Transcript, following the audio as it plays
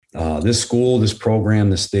This school, this program,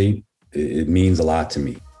 the state, it means a lot to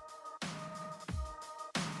me.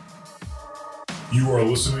 You are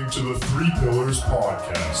listening to the Three Pillars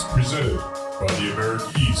Podcast, presented by the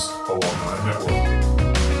America East Alumni Network.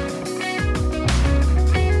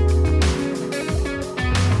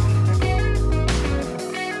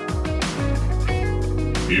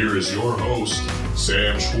 Here is your host,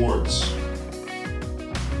 Sam Schwartz.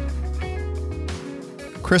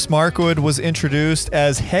 Chris Markwood was introduced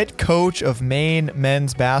as head coach of Maine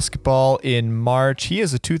men's basketball in March. He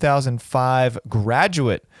is a 2005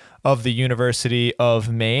 graduate of the University of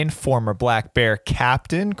Maine, former Black Bear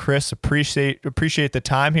captain. Chris, appreciate the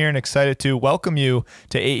time here and excited to welcome you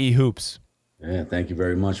to AE Hoops. Yeah, thank you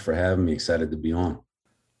very much for having me. Excited to be on.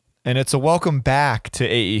 And it's a welcome back to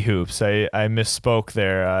AE Hoops. I misspoke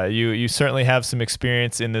there. You certainly have some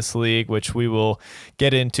experience in this league, which we will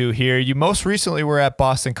get into here. You most recently were at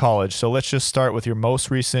Boston College, so let's just start with your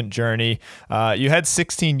most recent journey. You had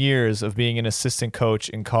 16 years of being an assistant coach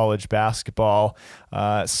in college basketball.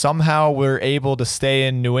 Somehow we're able to stay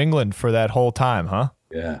in New England for that whole time, huh?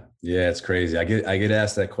 Yeah, it's crazy. I get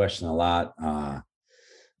asked that question a lot.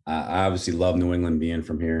 I obviously love New England being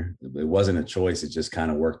from here. It wasn't a choice. It just kind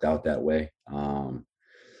of worked out that way.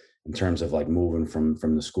 In terms of like moving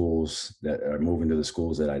from the schools moving to the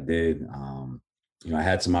schools that I did, I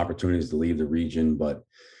had some opportunities to leave the region, but,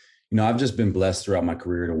 I've just been blessed throughout my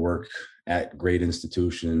career to work at great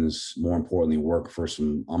institutions, more importantly, work for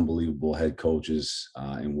some unbelievable head coaches,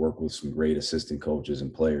 and work with some great assistant coaches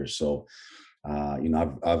and players. So,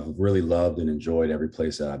 I've really loved and enjoyed every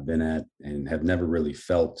place that I've been at and have never really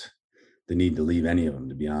felt the need to leave any of them,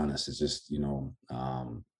 to be honest. It's just,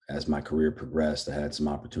 as my career progressed, I had some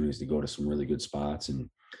opportunities to go to some really good spots, and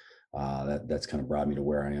that's kind of brought me to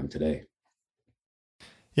where I am today.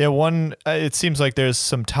 Yeah, it seems like there's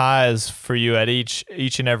some ties for you at each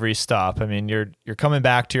and every stop. I mean, you're coming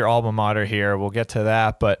back to your alma mater here. We'll get to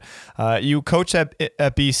that, but you coached at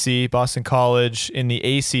BC, Boston College, in the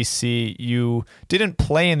ACC. You didn't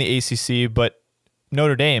play in the ACC, but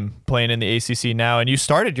Notre Dame playing in the ACC now, and you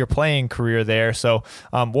started your playing career there. So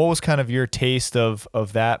what was kind of your taste of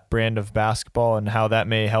that brand of basketball and how that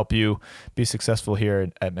may help you be successful here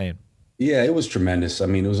at Maine? Yeah, it was tremendous. I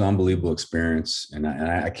mean, it was an unbelievable experience, and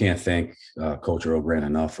I can't thank Coach Earl Grant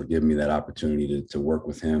enough for giving me that opportunity to work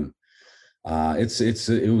with him.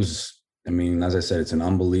 It was, I mean, as I said, it's an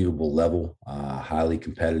unbelievable level, highly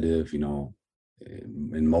competitive.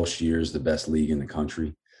 In most years, the best league in the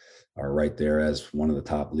country are right there as one of the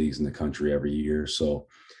top leagues in the country every year. So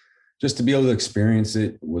just to be able to experience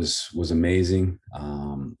it was amazing.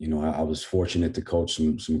 I was fortunate to coach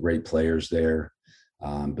some great players there.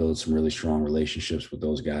 Build some really strong relationships with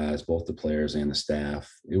those guys, both the players and the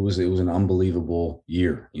staff. It was an unbelievable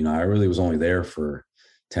year. I really was only there for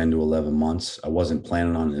 10 to 11 months. I wasn't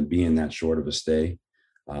planning on it being that short of a stay.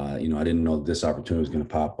 I didn't know this opportunity was going to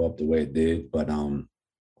pop up the way it did. But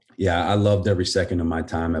I loved every second of my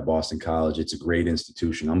time at Boston College. It's a great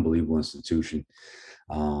institution, unbelievable institution.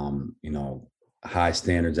 High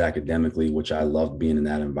standards academically, which I loved being in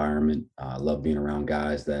that environment. I love being around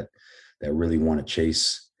guys that really want to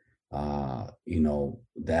chase, the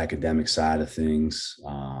academic side of things,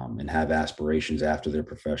 and have aspirations after their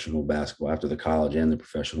professional basketball, after the college and the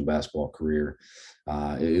professional basketball career.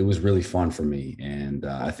 It was really fun for me. And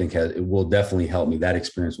I think it will definitely help me. That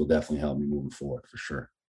experience will definitely help me moving forward for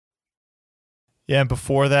sure. Yeah. And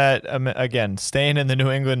before that, again, staying in the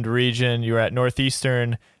New England region, you were at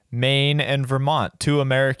Northeastern, Maine, and Vermont, two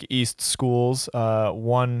America East schools,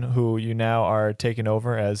 one who you now are taking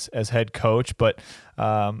over as head coach. But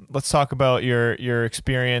let's talk about your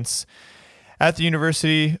experience at the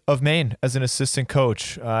University of Maine as an assistant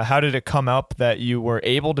coach. How did it come up that you were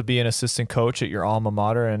able to be an assistant coach at your alma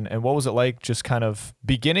mater, and what was it like just kind of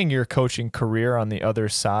beginning your coaching career on the other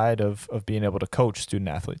side of being able to coach student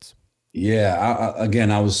athletes? Yeah,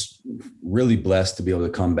 I was really blessed to be able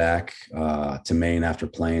to come back to Maine after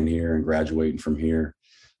playing here and graduating from here.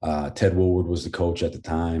 Ted Woolward was the coach at the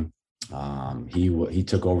time. He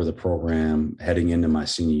took over the program heading into my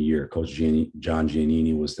senior year. Coach John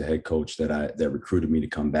Giannini was the head coach that recruited me to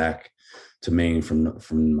come back to Maine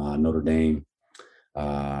from Notre Dame.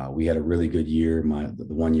 We had a really good year.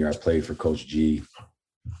 The 1 year I played for Coach G.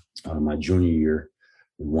 My junior year,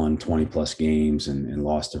 we won 20 plus games and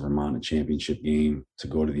lost to Vermont a championship game to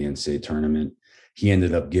go to the NCAA tournament. He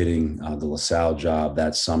ended up getting the LaSalle job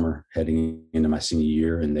that summer heading into my senior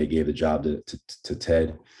year, and they gave the job to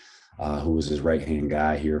Ted, who was his right-hand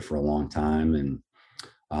guy here for a long time. And,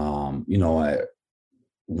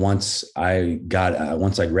 once I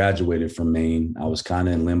graduated from Maine, I was kind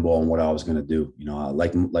of in limbo on what I was going to do.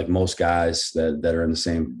 Like most guys that were in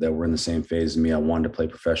the same phase as me, I wanted to play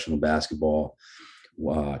professional basketball,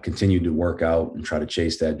 continued to work out and try to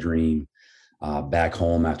chase that dream back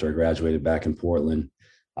home after I graduated back in Portland.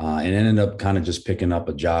 And ended up kind of just picking up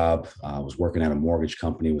a job. I was working at a mortgage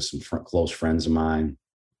company with some close friends of mine.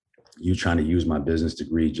 Trying to use my business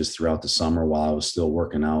degree just throughout the summer while I was still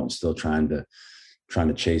working out and still trying to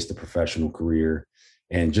chase the professional career,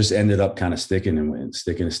 and just ended up kind of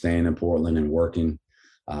staying in Portland and working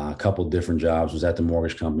a couple of different jobs. Was at the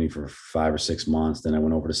mortgage company for 5 or 6 months. Then I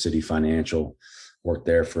went over to City Financial, worked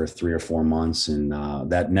there for 3 or 4 months. And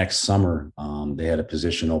that next summer, they had a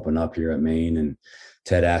position open up here at Maine, and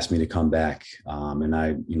Ted asked me to come back. And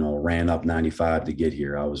I, ran up 95 to get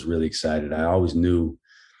here. I was really excited. I always knew,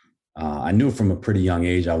 I knew from a pretty young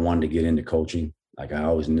age, I wanted to get into coaching. Like I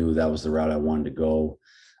always knew that was the route I wanted to go.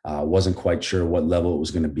 Wasn't quite sure what level it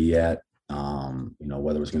was going to be at,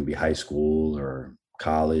 whether it was going to be high school or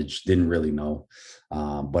college, didn't really know.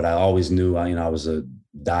 But I always knew, I was a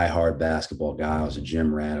diehard basketball guy. I was a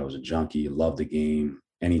gym rat. I was a junkie, loved the game.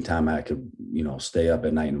 Anytime I could, stay up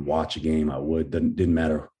at night and watch a game, I would. Didn't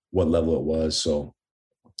matter what level it was. So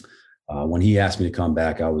when he asked me to come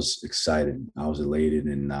back, I was excited. I was elated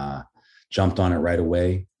and jumped on it right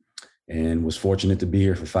away, and was fortunate to be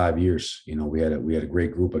here for 5 years. We had a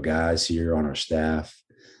great group of guys here on our staff,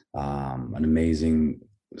 an amazing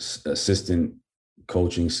assistant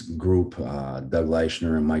coaching group. Doug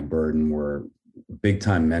Leichner and Mike Burden were big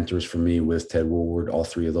time mentors for me with Ted Woolward, all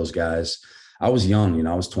three of those guys. I was young,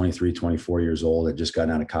 I was 23, 24 years old. I just got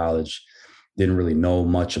out of college. Didn't really know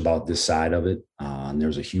much about this side of it. And there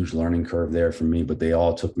was a huge learning curve there for me, but they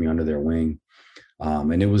all took me under their wing.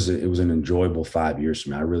 And it was an enjoyable 5 years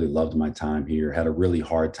for me. I really loved my time here. Had a really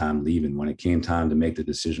hard time leaving. When it came time to make the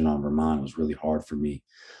decision on Vermont, it was really hard for me,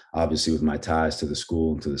 obviously with my ties to the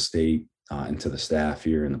school and to the state and to the staff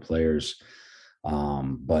here and the players.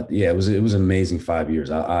 But yeah, it was an amazing 5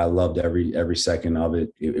 years. I loved every second of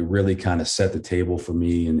it. It really kind of set the table for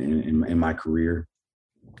me in my career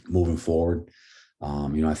moving forward.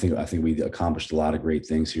 I think we accomplished a lot of great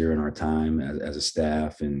things here in our time as a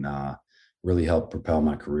staff, and really helped propel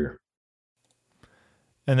my career.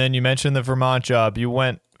 And then you mentioned the Vermont job. You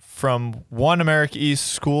went from one America East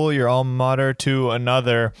school, your alma mater, to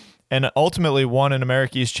another, and ultimately won an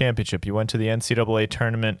America East championship. You went to the NCAA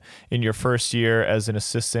tournament in your first year as an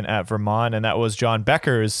assistant at Vermont, and that was John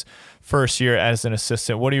Becker's first year as an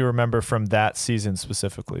assistant. What do you remember from that season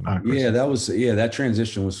specifically, Mark? That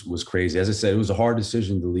transition was crazy. As I said, it was a hard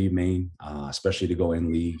decision to leave Maine, especially to go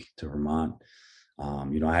in league to Vermont.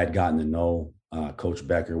 I had gotten to know Coach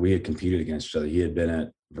Becker. We had competed against each other. He had been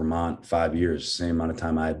at Vermont 5 years, same amount of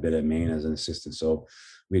time I had been at Maine as an assistant. So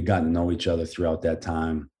we had gotten to know each other throughout that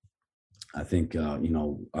time. I think,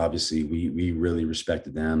 obviously we really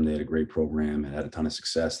respected them. They had a great program and had a ton of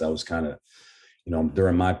success. That was kind of,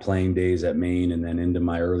 during my playing days at Maine and then into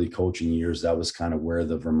my early coaching years, that was kind of where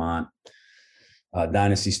the Vermont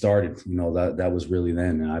dynasty started. That was really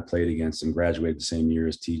then. And I played against and graduated the same year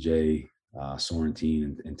as TJ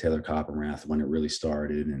Sorrentine and Taylor Coppenrath when it really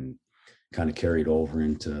started, and kind of carried over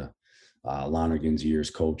into Lonergan's years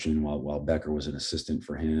coaching while Becker was an assistant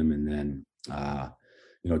for him. And then,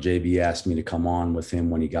 JB asked me to come on with him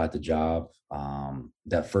when he got the job.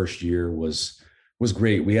 That first year was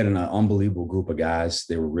great. We had an unbelievable group of guys.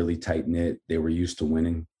 They were really tight knit. They were used to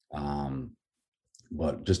winning,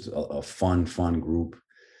 but just a fun group.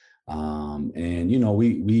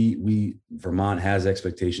 We Vermont has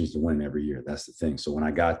expectations to win every year. That's the thing. So when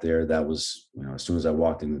I got there, that was, as soon as I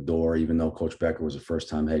walked in the door, even though Coach Becker was a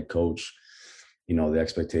first-time head coach, the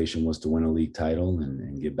expectation was to win a league title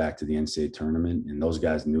and get back to the NCAA tournament. And those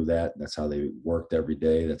guys knew that. That's how they worked every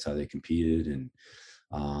day. That's how they competed. And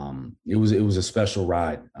it was a special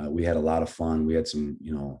ride. We had a lot of fun. We had some,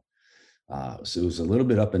 so it was a little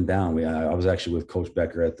bit up and down. I was actually with Coach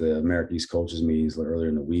Becker at the America East coaches meetings earlier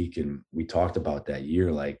in the week, and we talked about that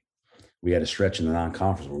year. Like, we had a stretch in the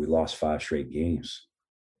non-conference where we lost 5 straight games.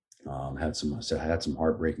 Had some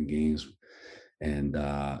heartbreaking games, and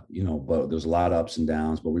but there's a lot of ups and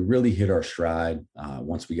downs. But we really hit our stride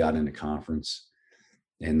once we got into conference,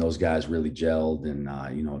 and those guys really gelled, and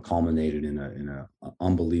it culminated in an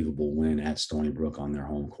unbelievable win at Stony Brook on their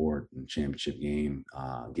home court in the championship game.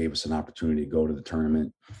 Gave us an opportunity to go to the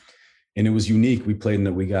tournament, and it was unique. We played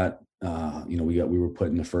we were put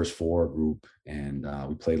in the first 4 group, and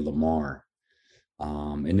we played Lamar,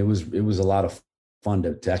 and it was a lot of fun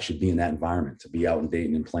to actually be in that environment, to be out in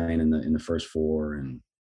Dayton and playing in the first 4, and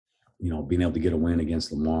being able to get a win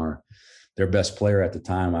against Lamar. their best player at the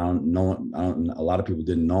time. A lot of people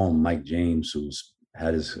didn't know him, Mike James, who's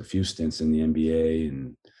had a few stints in the NBA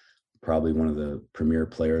and probably one of the premier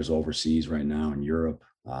players overseas right now in Europe,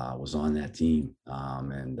 was on that team.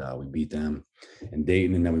 And we beat them in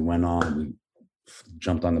Dayton. And then we went on, we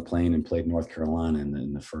jumped on the plane and played North Carolina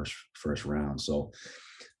in the first round. So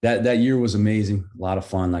that year was amazing. A lot of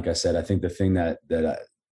fun. Like I said, I think the thing that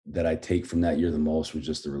I take from that year the most was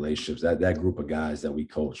just the relationships. That group of guys that we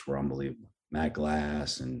coached were unbelievable. Matt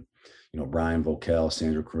Glass and, Brian Vokel,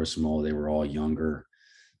 Sandro Carissimo, they were all younger.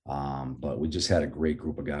 But we just had a great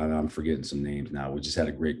group of guys. I'm forgetting some names now. We just had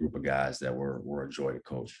a great group of guys that were a joy to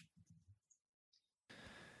coach.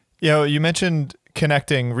 You mentioned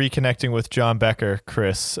reconnecting with John Becker,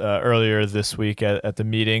 Chris, earlier this week at the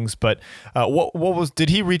meetings. But did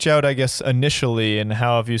he reach out, I guess, initially, and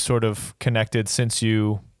how have you sort of connected since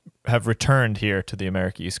you have returned here to the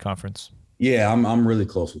America East Conference? Yeah, I'm really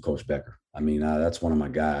close with Coach Becker. I mean, that's one of my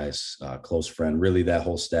guys, close friend. Really, that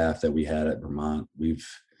whole staff that we had at Vermont, we've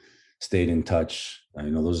stayed in touch.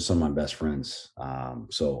 Those are some of my best friends.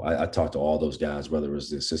 So I talked to all those guys, whether it was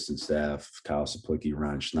the assistant staff, Kyle Saplicki,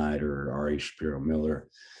 Ron Schneider, R.A. Shapiro Miller,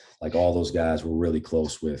 like all those guys we're really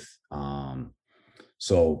close with.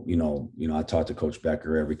 So, I talk to Coach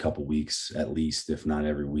Becker every couple of weeks, at least, if not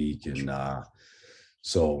every week. And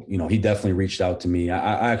so, he definitely reached out to me.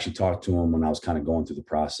 I actually talked to him when I was kind of going through the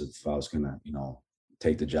process, if I was going to,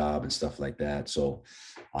 take the job and stuff like that. So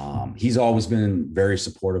he's always been very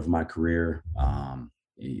supportive of my career.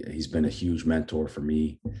 He's been a huge mentor for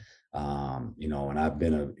me, and I've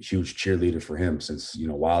been a huge cheerleader for him since,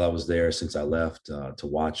 while I was there, since I left, to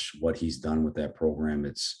watch what he's done with that program.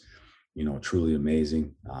 It's, truly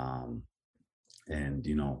amazing. And,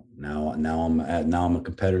 now I'm a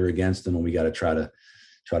competitor against him, and we got to try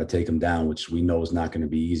to take them down, which we know is not going to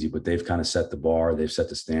be easy, but they've kind of set the bar. They've set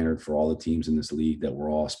the standard for all the teams in this league that we're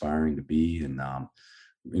all aspiring to be. And,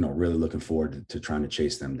 really looking forward to trying to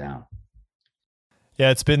chase them down.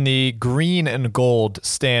 Yeah, it's been the green and gold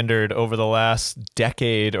standard over the last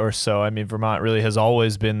decade or so. I mean, Vermont really has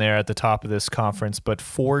always been there at the top of this conference, but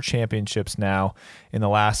 4 championships now in the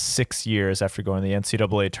last 6 years after going to the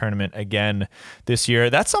NCAA tournament again this year.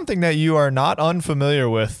 That's something that you are not unfamiliar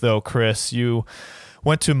with, though, Chris. You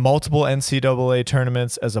went to multiple NCAA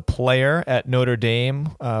tournaments as a player at Notre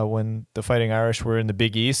Dame when the Fighting Irish were in the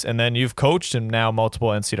Big East, and then you've coached in now multiple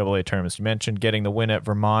NCAA tournaments. You mentioned getting the win at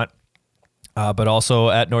Vermont, but also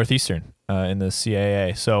at Northeastern in the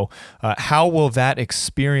CAA. So how will that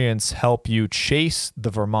experience help you chase the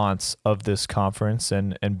Vermonts of this conference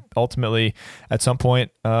and ultimately at some point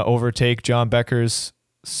overtake John Becker's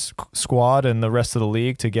squad and the rest of the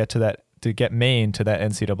league to get Maine to that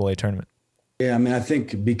NCAA tournament? Yeah, I mean, I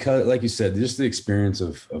think because, like you said, just the experience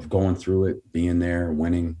of going through it, being there,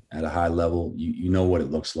 winning at a high level, you know what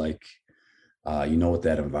it looks like. You know what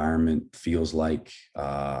that environment feels like,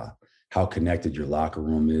 how connected your locker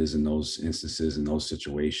room is in those instances, in those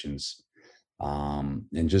situations,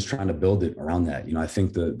 and just trying to build it around that. I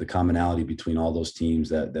think the commonality between all those teams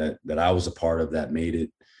that I was a part of that made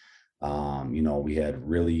it, we had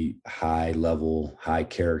really high level, high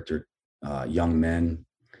character young men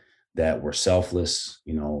that were selfless,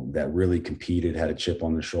 that really competed, had a chip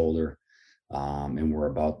on their shoulder, and were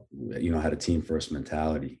about, had a team first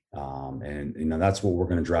mentality. And, that's what we're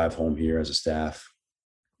going to drive home here as a staff.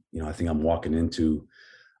 I think I'm walking into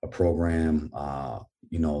a program,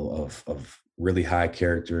 of really high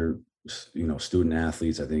character, student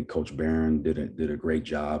athletes. I think Coach Barron did a great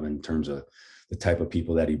job in terms of the type of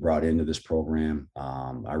people that he brought into this program.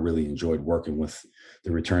 I really enjoyed working with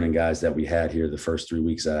the returning guys that we had here the first 3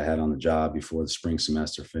 weeks that I had on the job before the spring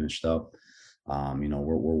semester finished up.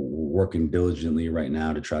 We're working diligently right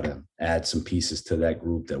now to try to add some pieces to that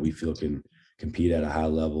group that we feel can compete at a high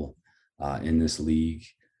level in this league.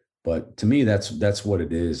 But to me, that's what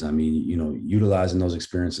it is. I mean, utilizing those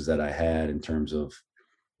experiences that I had in terms of,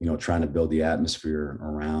 trying to build the atmosphere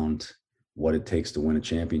around what it takes to win a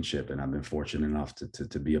championship. And I've been fortunate enough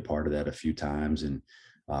to be a part of that a few times, and,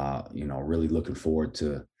 really looking forward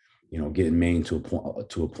to, getting Maine to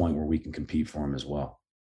a point where we can compete for them as well.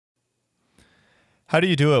 How do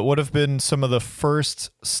you do it? What have been some of the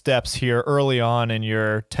first steps here early on in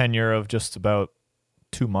your tenure of just about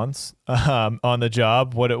 2 months on the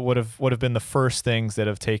job? What have been the first things that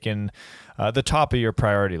have taken the top of your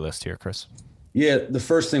priority list here, Chris? Yeah, the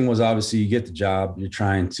first thing was obviously you get the job. You're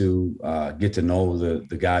trying to get to know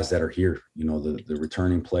the guys that are here, the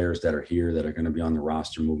returning players that are here that are going to be on the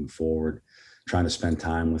roster moving forward, trying to spend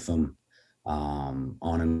time with them on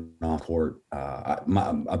and off court.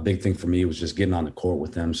 A big thing for me was just getting on the court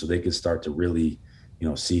with them so they could start to really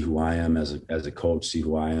see who I am as a coach, see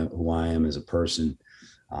who I am as a person.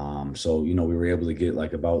 So, we were able to get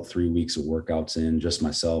like about 3 weeks of workouts in, just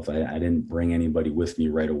myself. I didn't bring anybody with me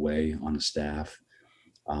right away on the staff.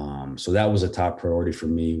 So that was a top priority for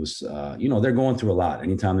me was, they're going through a lot.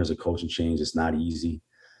 Anytime there's a coaching change, it's not easy.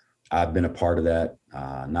 I've been a part of that,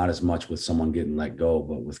 not as much with someone getting let go,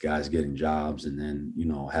 but with guys getting jobs and then,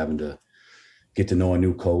 having to get to know a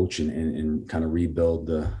new coach and kind of rebuild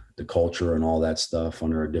the culture and all that stuff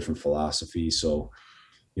under a different philosophy. So,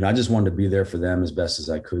 I just wanted to be there for them as best as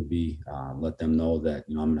I could be, let them know that,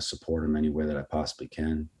 I'm going to support them any way that I possibly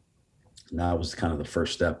can. And that was kind of the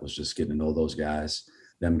first step, was just getting to know those guys,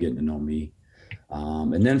 them getting to know me.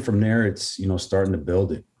 And then from there, it's, starting to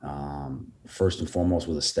build it, first and foremost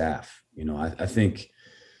with a staff. I think,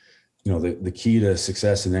 the key to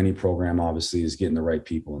success in any program, obviously, is getting the right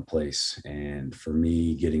people in place. And for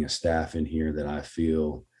me, getting a staff in here that I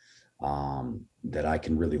feel that I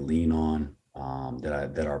can really lean on,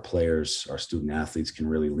 that our players, our student athletes can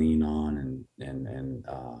really lean on and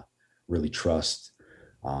really trust,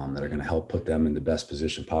 that are going to help put them in the best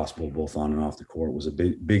position possible, both on and off the court, was a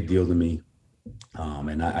big deal to me.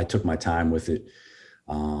 And I took my time with it.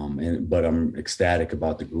 But I'm ecstatic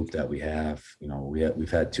about the group that we have.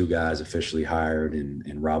 We've had 2 guys officially hired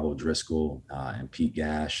in Rob O'Driscoll and Pete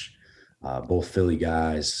Gash, both Philly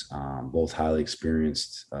guys, both highly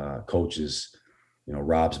experienced coaches.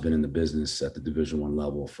 Rob's been in the business at the Division I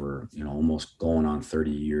level for, almost going on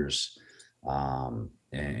 30 years.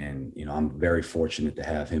 And I'm very fortunate to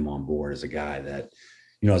have him on board as a guy that,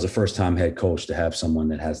 as a first-time head coach, to have someone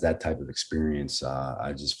that has that type of experience,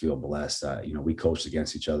 I just feel blessed. We coached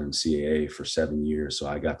against each other in CAA for 7 years, so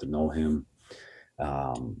I got to know him.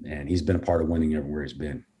 And he's been a part of winning everywhere he's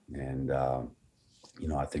been. And,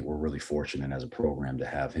 I think we're really fortunate as a program to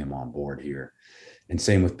have him on board here. And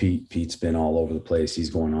same with Pete. Pete's been all over the place. He's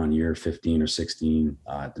going on year 15 or 16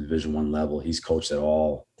 at the Division I level. He's coached at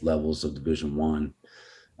all levels of Division I.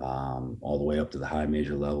 All the way up to the high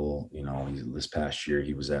major level. This past year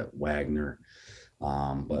he was at Wagner,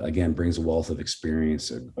 but again, brings a wealth of experience,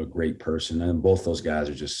 a great person. And both those guys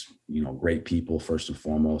are just, great people, first and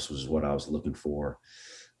foremost, was what I was looking for.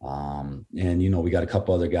 And, we got a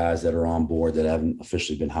couple other guys that are on board that haven't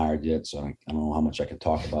officially been hired yet. So I don't know how much I can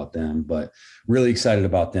talk about them, but really excited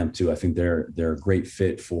about them too. I think they're a great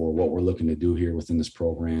fit for what we're looking to do here within this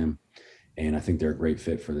program. And I think they're a great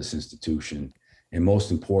fit for this institution. And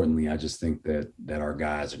most importantly, I just think that our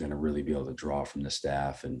guys are going to really be able to draw from the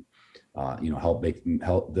staff and, they're going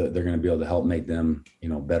to be able to help make them,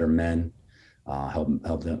 better men,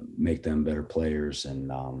 help them make them better players,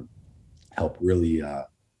 and help really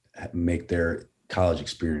make their college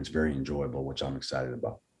experience very enjoyable, which I'm excited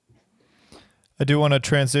about. I do want to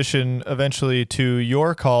transition eventually to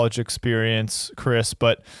your college experience, Chris,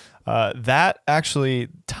 but that actually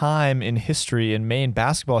time in history, in Maine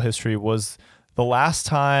basketball history, was the last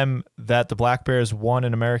time that the Black Bears won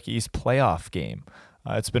an America East playoff game.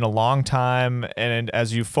 It's been a long time, and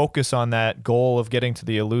as you focus on that goal of getting to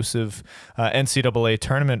the elusive NCAA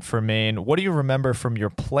tournament for Maine, what do you remember from your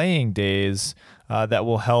playing days that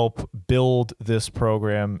will help build this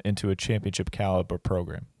program into a championship caliber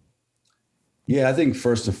program? Yeah, I think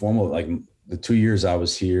first and foremost, like the 2 years I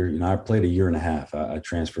was here, I played a year and a half. I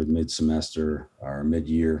transferred mid-semester or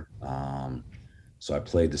mid-year. So I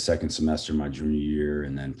played the second semester my junior year,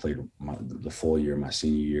 and then played the full year my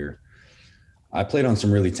senior year. I played on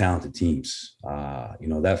some really talented teams.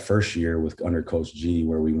 That first year under Coach G,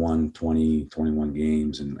 where we won 21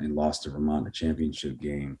 games and lost to Vermont in the championship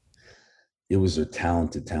game, it was a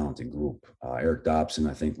talented group. Eric Dobson,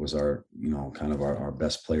 I think, was our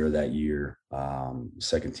best player that year,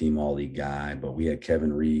 second team All-League guy. But we had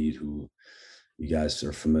Kevin Reed, who you guys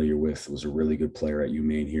are familiar with, was a really good player at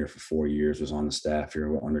UMaine here for 4 years, was on the staff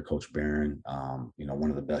here under Coach Barron. One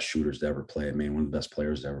of the best shooters to ever play at Maine, one of the best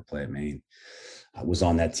players to ever play at Maine. Was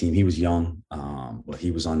on that team. He was young, but he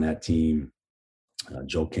was on that team.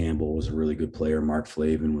 Joe Campbell was a really good player. Mark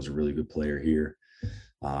Flavin was a really good player here.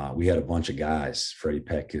 We had a bunch of guys, Freddie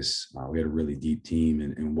Peckus. We had a really deep team.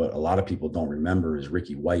 And what a lot of people don't remember is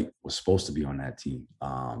Ricky White was supposed to be on that team.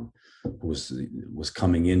 Who was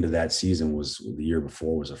coming into that season, was the year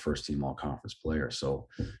before, was a first team all conference player. So,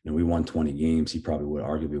 we won 20 games. He probably would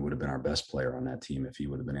have been our best player on that team if he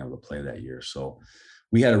would have been able to play that year. So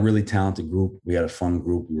we had a really talented group. We had a fun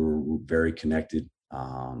group. We were very connected.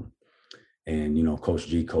 And, Coach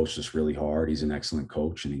G coached us really hard. He's an excellent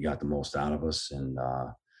coach, and he got the most out of us. And,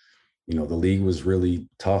 the league was really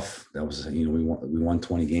tough. That was, we won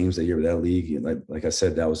 20 games that year with that league. Like I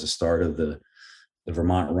said, that was the start of the the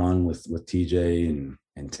Vermont run with TJ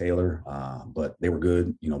and Taylor, but they were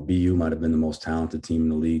good. BU might have been the most talented team in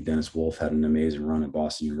the league. Dennis Wolf had an amazing run at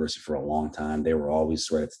Boston University for a long time. They were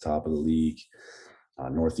always right at the top of the league.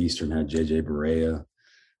 Northeastern had JJ Barea.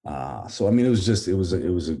 So I mean, it was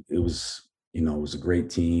a great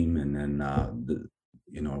team. And then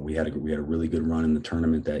we had a really good run in the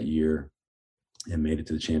tournament that year and made it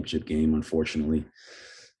to the championship game. Unfortunately,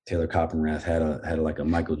 Taylor Coppenrath had a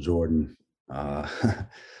Michael Jordan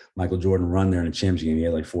run there in the championship game. He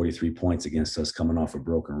had like 43 points against us coming off a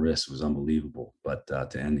broken wrist. It was unbelievable, but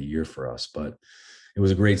to end the year for us. But it was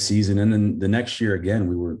a great season. And then the next year again,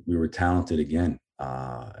 we were talented again.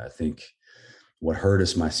 I think what hurt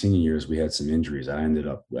us my senior year is we had some injuries. I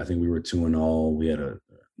think we were 2-0. We had a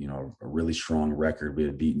really strong record. We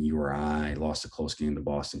had beaten URI, lost a close game to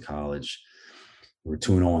Boston College. We were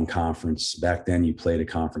 2-0 in conference. Back then you played a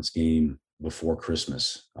conference game before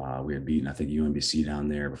Christmas. We had beaten, I think, UMBC down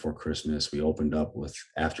there before Christmas. We opened up with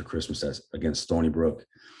after Christmas against Stony Brook.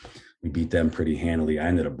 We beat them pretty handily. I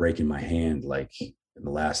ended up breaking my hand like in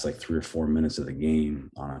the last 3 or 4 minutes of the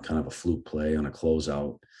game on a kind of a fluke play on a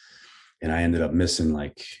closeout. And I ended up missing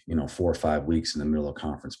 4 or 5 weeks in the middle of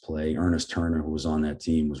conference play. Ernest Turner, who was on that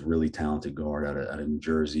team, was really talented guard out of New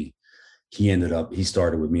Jersey. He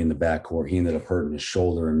started with me in the backcourt. He ended up hurting his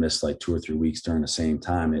shoulder and missed 2 or 3 weeks during the same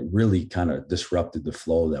time. It really kind of disrupted the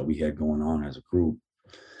flow that we had going on as a group.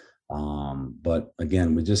 But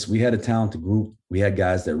again, we had a talented group. We had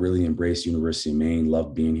guys that really embraced University of Maine,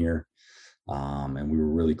 loved being here. And we were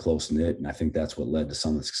really close knit. And I think that's what led to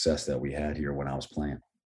some of the success that we had here when I was playing.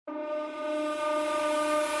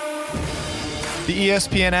 The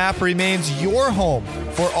ESPN app remains your home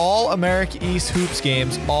for all America East hoops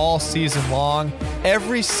games all season long.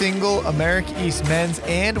 Every single America East men's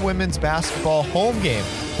and women's basketball home game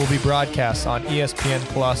will be broadcast on ESPN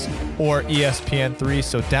Plus or ESPN3.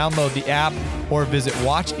 So download the app or visit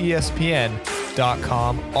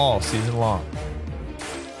watchespn.com all season long.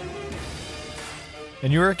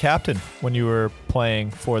 And you were a captain when you were playing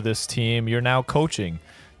for this team. You're now coaching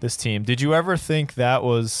this team. Did you ever think that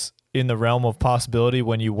was in the realm of possibility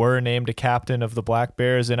when you were named a captain of the Black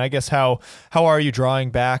Bears? And I guess how are you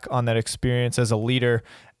drawing back on that experience as a leader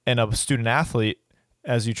and a student athlete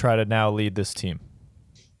as you try to now lead this team?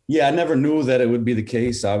 Yeah, I never knew that it would be the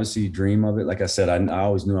case. Obviously, you dream of it. Like I said, I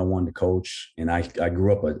always knew I wanted to coach, and I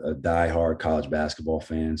grew up a diehard college basketball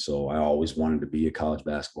fan, so I always wanted to be a college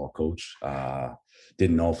basketball coach.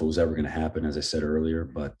 Didn't know if it was ever going to happen, as I said earlier,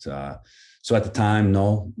 but so at the time,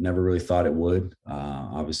 no, never really thought it would.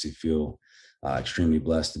 Obviously feel extremely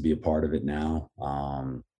blessed to be a part of it now.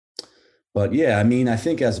 But yeah, I mean, I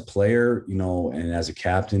think as a player, and as a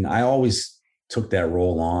captain, I always took that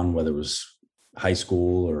role on, whether it was high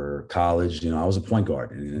school or college. I was a point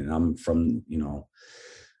guard, and I'm from,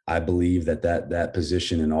 I believe that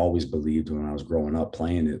position, and always believed when I was growing up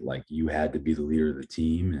playing it, you had to be the leader of the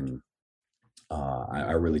team. And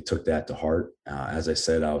I really took that to heart. As I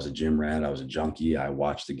said, I was a gym rat. I was a junkie. I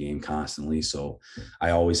watched the game constantly. So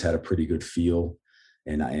I always had a pretty good feel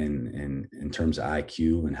and in terms of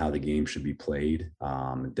IQ and how the game should be played.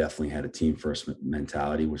 Definitely had a team first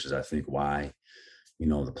mentality, which is, I think, why,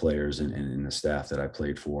 the players and the staff that I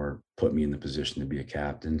played for put me in the position to be a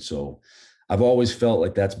captain. So I've always felt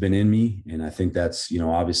like that's been in me. And I think that's,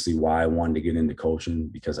 obviously why I wanted to get into coaching,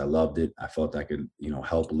 because I loved it. I felt I could,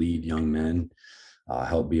 help lead young men,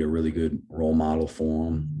 help be a really good role model for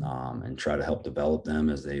them, and try to help develop them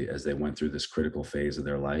as they went through this critical phase of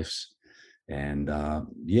their lives. And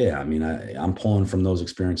yeah, I mean, I'm pulling from those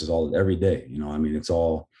experiences every day. It's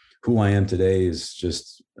all who I am today is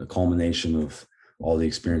just a culmination of all the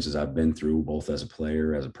experiences I've been through, both as a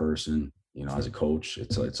player, as a person, as a coach.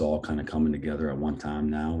 It's all kind of coming together at one time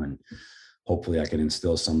now. And hopefully I can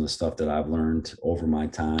instill some of the stuff that I've learned over my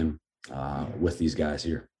time with these guys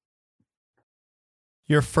here.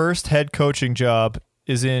 Your first head coaching job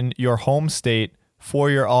is in your home state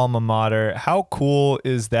for your alma mater. How cool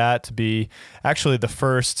is that to be actually the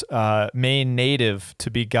first Maine native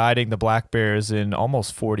to be guiding the Black Bears in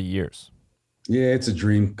almost 40 years? Yeah, it's a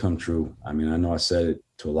dream come true. I mean, I know I said it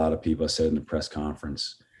to a lot of people. I said it in the press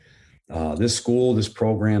conference. This school, this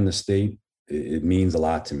program, the state, it means a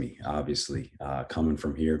lot to me, obviously, coming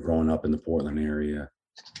from here, growing up in the Portland area.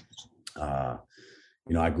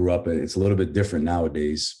 I grew up, it's a little bit different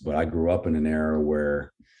nowadays, but I grew up in an era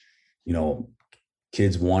where,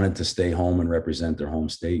 kids wanted to stay home and represent their home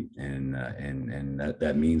state. And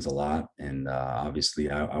that means a lot. And obviously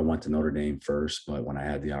I went to Notre Dame first, but when I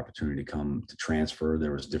had the opportunity to come to transfer,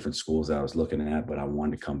 there was different schools that I was looking at, but I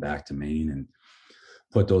wanted to come back to Maine. And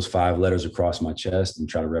put those 5 letters across my chest and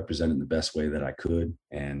try to represent it in the best way that I could.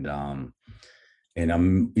 And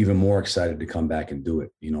I'm even more excited to come back and do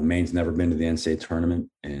it. Maine's never been to the NCAA tournament,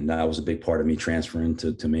 and that was a big part of me transferring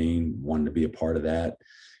to Maine, wanting to be a part of that.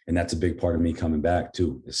 And that's a big part of me coming back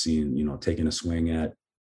too, is seeing, taking a swing at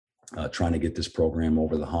trying to get this program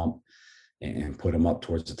over the hump and put them up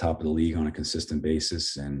towards the top of the league on a consistent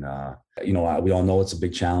basis. And, we all know it's a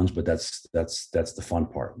big challenge, but that's the fun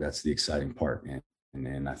part. That's the exciting part.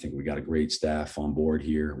 And I think we got a great staff on board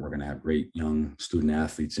here. We're going to have great young student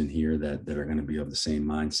athletes in here that are going to be of the same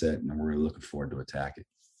mindset, and we're really looking forward to attack it.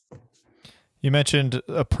 You mentioned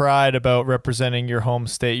a pride about representing your home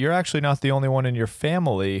state. You're actually not the only one in your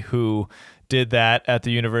family who did that at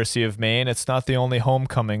the University of Maine. It's not the only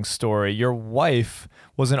homecoming story. Your wife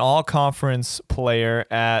was an all-conference player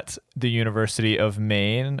at the University of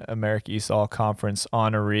Maine, America East All-Conference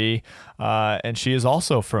honoree, and she is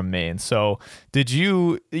also from Maine. So did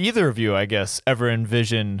either of you, I guess, ever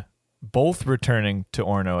envision both returning to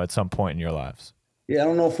Orono at some point in your lives? Yeah, I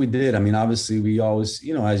don't know if we did. I mean, obviously we always,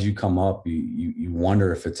 as you come up, you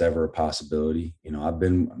wonder if it's ever a possibility.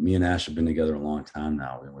 Me and Ash have been together a long time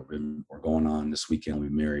now. We're going on this weekend. We've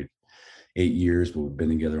married 8 years, but we've been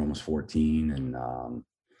together almost 14. And,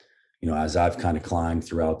 as I've kind of climbed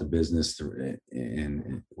throughout the business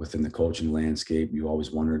and within the coaching landscape, you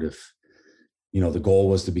always wondered if, the goal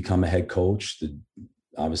was to become a head coach.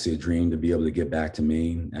 Obviously a dream to be able to get back to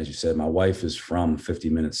Maine. As you said, my wife is from 50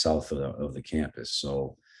 minutes south of the campus.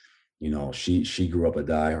 So, she grew up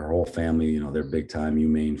her whole family, they're big time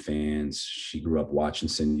UMaine fans. She grew up watching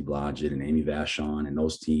Cindy Blodgett and Amy Vachon and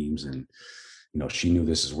those teams. And, she knew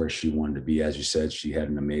this is where she wanted to be. As you said, she had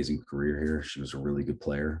an amazing career here. She was a really good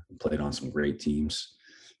player, played on some great teams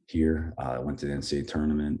here. Went to the NCAA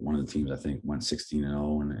tournament. One of the teams I think went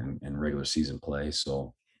 16-0 in regular season play.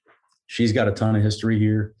 So she's got a ton of history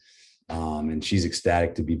here, and she's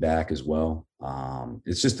ecstatic to be back as well.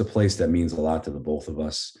 It's just a place that means a lot to the both of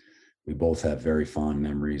us. We both have very fond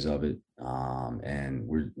memories of it, and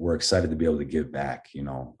we're excited to be able to give back.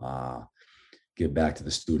 Give back to the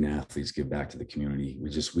student athletes, give back to the community.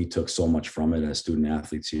 We took so much from it as student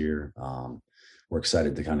athletes here. We're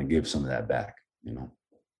excited to kind of give some of that back.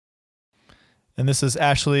 And this is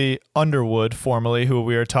Ashley Underwood, formerly, who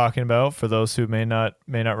we are talking about, for those who may not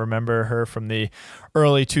remember her from the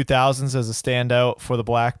early 2000s as a standout for the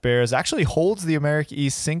Black Bears. Actually holds the America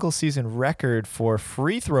East single season record for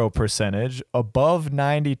free throw percentage above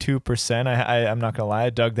 92%. I'm not going to lie, I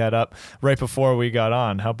dug that up right before we got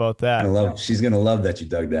on. How about that? She's going to love that you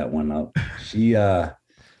dug that one up.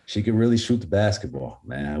 She could really shoot the basketball,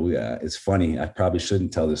 man. It's funny. I probably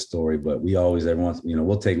shouldn't tell this story, but we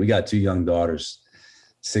got 2 young daughters,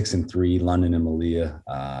 6 and 3, London and Malia.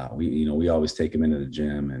 We always take them into the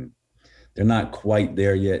gym, and they're not quite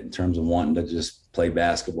there yet in terms of wanting to just play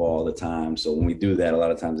basketball all the time. So when we do that, a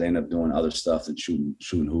lot of times they end up doing other stuff than shooting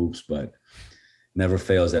hoops, but never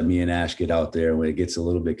fails that me and Ash get out there when it gets a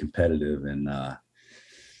little bit competitive. And,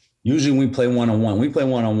 usually when we play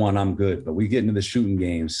one-on-one, I'm good. But we get into the shooting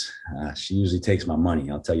games, she usually takes my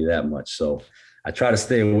money. I'll tell you that much. So I try to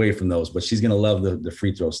stay away from those. But she's going to love the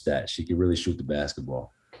free throw stat. She can really shoot the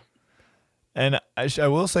basketball. And I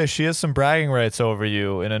will say she has some bragging rights over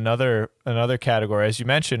you in another category. As you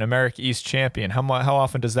mentioned, America East champion. How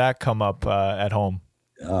often does that come up at home?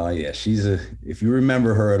 Oh, yeah. If you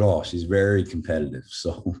remember her at all, she's very competitive.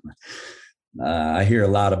 So I hear a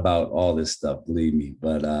lot about all this stuff, believe me.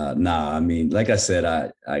 But I mean, like I said,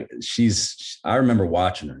 I remember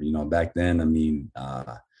watching her, back then. I mean,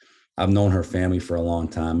 I've known her family for a long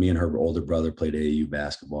time. Me and her older brother played AAU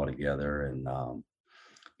basketball together. And,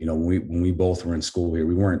 when we both were in school here,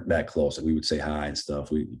 we weren't that close. We would say hi and stuff.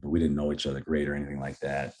 But we didn't know each other great or anything like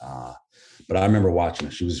that. But I remember watching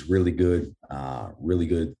her. She was really good,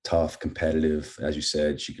 tough, competitive. As you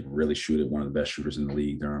said, she could really shoot it. One of the best shooters in the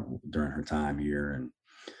league during her time here, and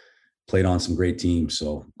played on some great teams.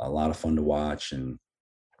 So a lot of fun to watch. And,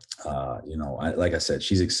 like I said,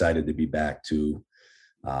 she's excited to be back too.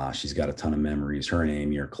 She's got a ton of memories. Her and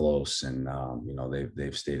Amy are close, and,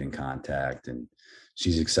 they've stayed in contact, and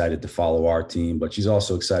she's excited to follow our team, but she's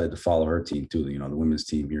also excited to follow her team too. The women's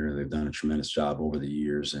team here, they've done a tremendous job over the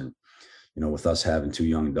years. And, with us having 2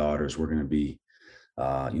 young daughters, we're going to be,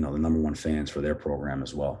 the number one fans for their program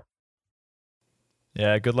as well.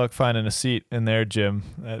 Yeah. Good luck finding a seat in their gym.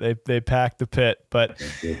 They packed the pit, but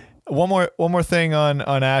one more thing on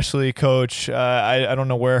Ashley, Coach. I don't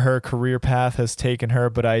know where her career path has taken her,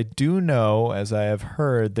 but I do know, as I have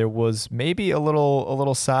heard, there was maybe a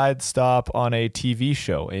little side stop on a TV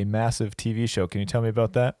show, a massive TV show. Can you tell me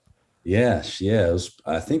about that? Yeah.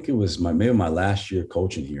 I think it was maybe my last year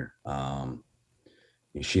coaching here.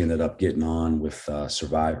 She ended up getting on with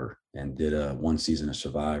Survivor and did one season of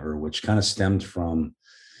Survivor, which kind of stemmed from,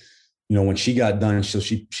 when she got done. So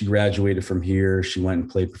she graduated from here. She went and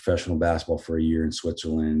played professional basketball for a year in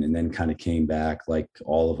Switzerland, and then kind of came back like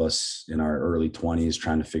all of us in our early 20s,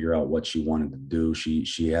 trying to figure out what she wanted to do.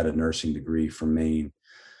 She had a nursing degree from Maine,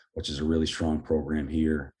 which is a really strong program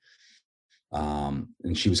here.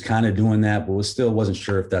 And she was kind of doing that, but wasn't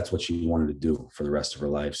sure if that's what she wanted to do for the rest of her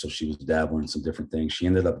life. So she was dabbling in some different things. She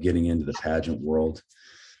ended up getting into the pageant world,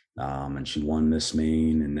 and she won Miss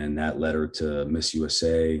Maine, and then that led her to Miss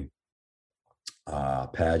USA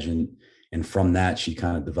pageant. And from that, she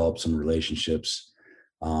kind of developed some relationships.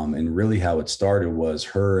 And really how it started was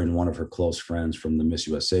her and one of her close friends from the Miss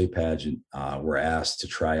USA pageant were asked to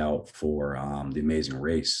try out for the Amazing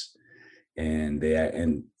Race. And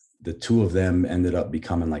the two of them ended up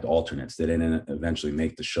becoming like alternates. They didn't eventually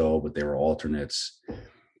make the show, but they were alternates.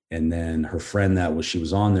 And then her friend she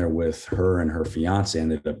was on there with, her and her fiance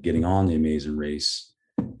ended up getting on the Amazing Race.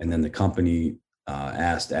 And then the company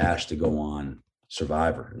asked Ash to go on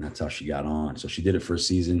Survivor, and that's how she got on. So she did it for a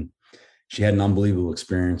season. She had an unbelievable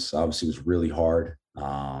experience. Obviously, it was really hard.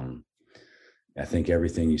 I think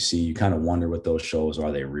everything you see, you kind of wonder what those shows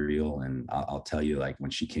are. They real? And I'll tell you, like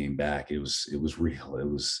when she came back, it was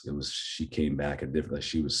real. She came back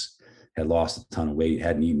she had lost a ton of weight,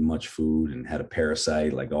 hadn't eaten much food, and had a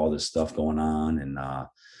parasite, like all this stuff going on. And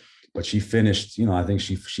but she finished, I think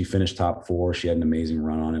she finished top 4. She had an amazing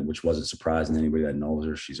run on it, which wasn't surprising to anybody that knows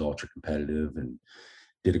her. She's ultra competitive and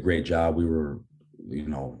did a great job. We were,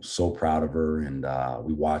 so proud of her. And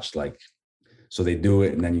we watched so they do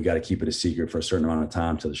it, and then you got to keep it a secret for a certain amount of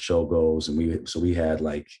time till the show goes. And we had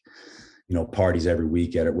parties every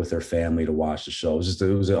week with her family to watch the show. It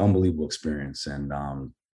was an unbelievable experience. And,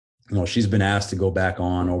 she's been asked to go back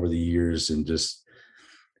on over the years, and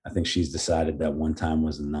I think she's decided that one time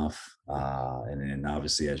was enough. And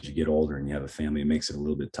obviously as you get older and you have a family, it makes it a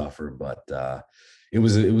little bit tougher, but it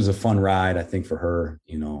was a fun ride, I think, for her.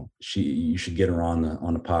 You should get her on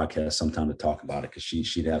the podcast sometime to talk about it, because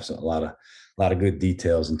she'd have a lot of good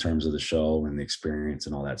details in terms of the show and the experience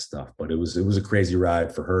and all that stuff. But it was a crazy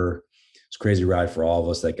ride for her. It's a crazy ride for all of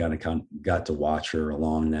us that kind of got to watch her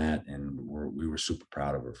along that, and we were super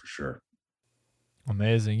proud of her for sure.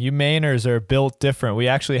 Amazing. You Mainers are built different. We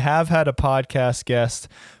actually have had a podcast guest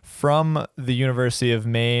from the University of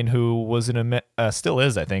Maine who was still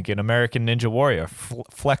is, I think, an American Ninja Warrior,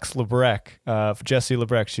 Flex Lebrecht, Jessie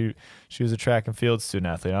Lebrecht. She was a track and field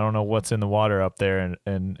student athlete. I don't know what's in the water up there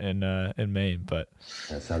in Maine, but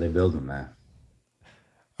that's how they build them, man.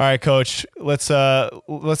 All right, Coach, let's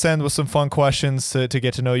end with some fun questions to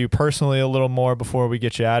get to know you personally a little more before we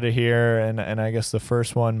get you out of here. And I guess the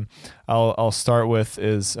first one I'll start with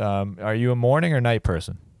is, are you a morning or night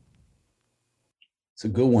person? It's a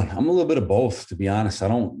good one. I'm a little bit of both, to be honest. I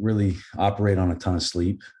don't really operate on a ton of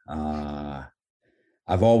sleep.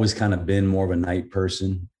 I've always kind of been more of a night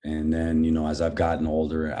person. And then, as I've gotten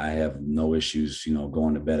older, I have no issues,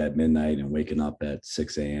 going to bed at midnight and waking up at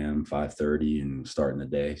 6 a.m., 5:30 and starting the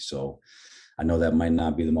day. So I know that might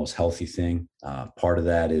not be the most healthy thing. Part of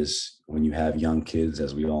that is when you have young kids,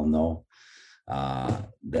 as we all know,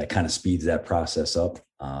 that kind of speeds that process up.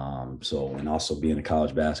 And also being a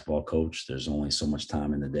college basketball coach, there's only so much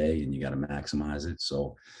time in the day and you got to maximize it.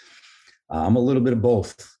 So I'm a little bit of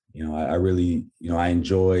both. I really, I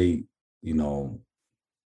enjoy,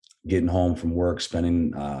 getting home from work,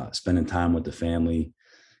 spending time with the family,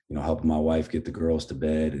 helping my wife get the girls to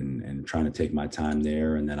bed and trying to take my time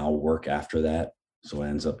there. And then I'll work after that. So it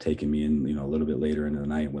ends up taking me in, a little bit later into the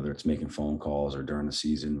night, whether it's making phone calls or during the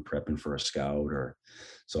season, prepping for a scout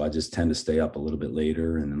so I just tend to stay up a little bit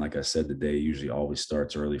later. And then, like I said, the day usually always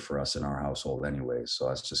starts early for us in our household anyway. So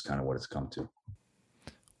that's just kind of what it's come to.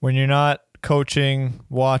 When you're not coaching,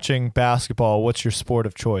 watching basketball, what's your sport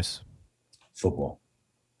of choice? Football.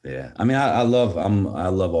 Yeah. I mean, I love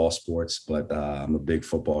all sports, but I'm a big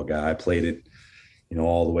football guy. I played it,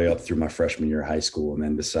 all the way up through my freshman year of high school, and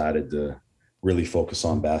then decided to really focus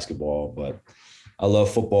on basketball. But I love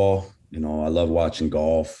football. I love watching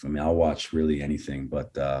golf. I mean, I'll watch really anything,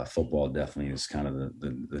 but football definitely is kind of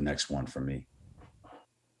the next one for me.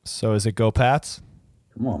 So is it Go Pats?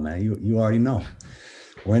 Come on, man. You already know.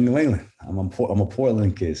 We're in New England. I'm a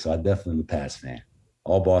Portland kid, so I definitely am a Pats fan.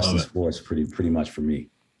 All Boston sports pretty much for me.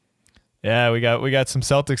 Yeah, we got some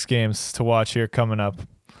Celtics games to watch here coming up.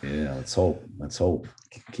 Yeah, let's hope.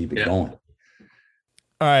 Keep it going.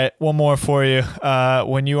 All right, one more for you.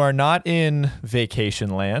 When you are not in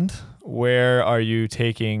vacation land, where are you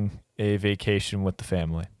taking a vacation with the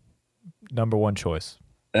family? number one choice?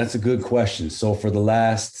 That's a good question. So for the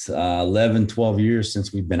last 11, 12 years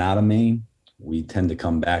since we've been out of Maine, we tend to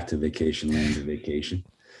come back to Vacation Land to vacation.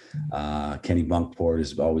 Kennebunkport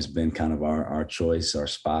has always been kind of our choice, our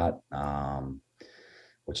spot,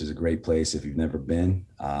 which is a great place if you've never been.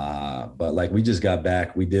 But like we just got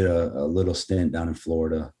back, we did a little stint down in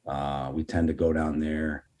Florida. We tend to go down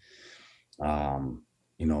there.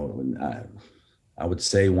 I would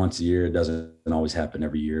say once a year. It doesn't always happen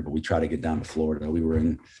every year, but we try to get down to Florida. We were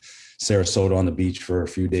in Sarasota on the beach for a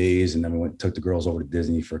few days, and then we took the girls over to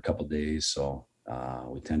Disney for a couple of days. So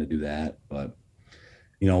we tend to do that. But,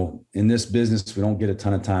 in this business, we don't get a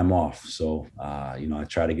ton of time off. So, I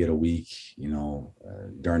try to get a week,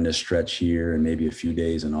 during this stretch here and maybe a few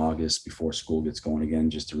days in August before school gets going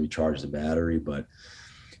again, just to recharge the battery. But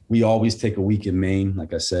we always take a week in Maine.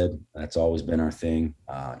 Like I said, that's always been our thing.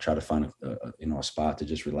 Try to find a spot to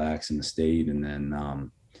just relax in the state. And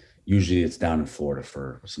then usually it's down in Florida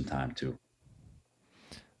for some time too.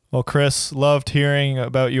 Well, Chris, loved hearing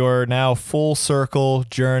about your now full circle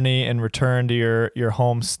journey and return to your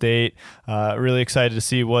home state. Really excited to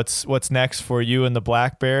see what's next for you and the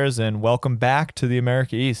Black Bears, and welcome back to the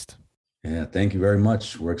America East. Yeah, thank you very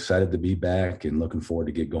much. We're excited to be back and looking forward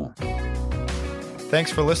to get going. Thanks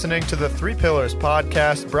for listening to the Three Pillars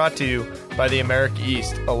podcast, brought to you by the America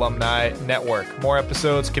East Alumni Network. More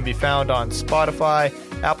episodes can be found on Spotify,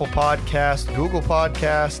 Apple Podcast, Google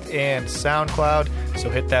Podcast, and SoundCloud. So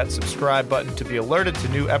hit that subscribe button to be alerted to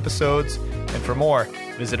new episodes. And for more,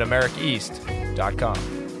 visit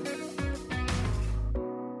AmericaEast.com.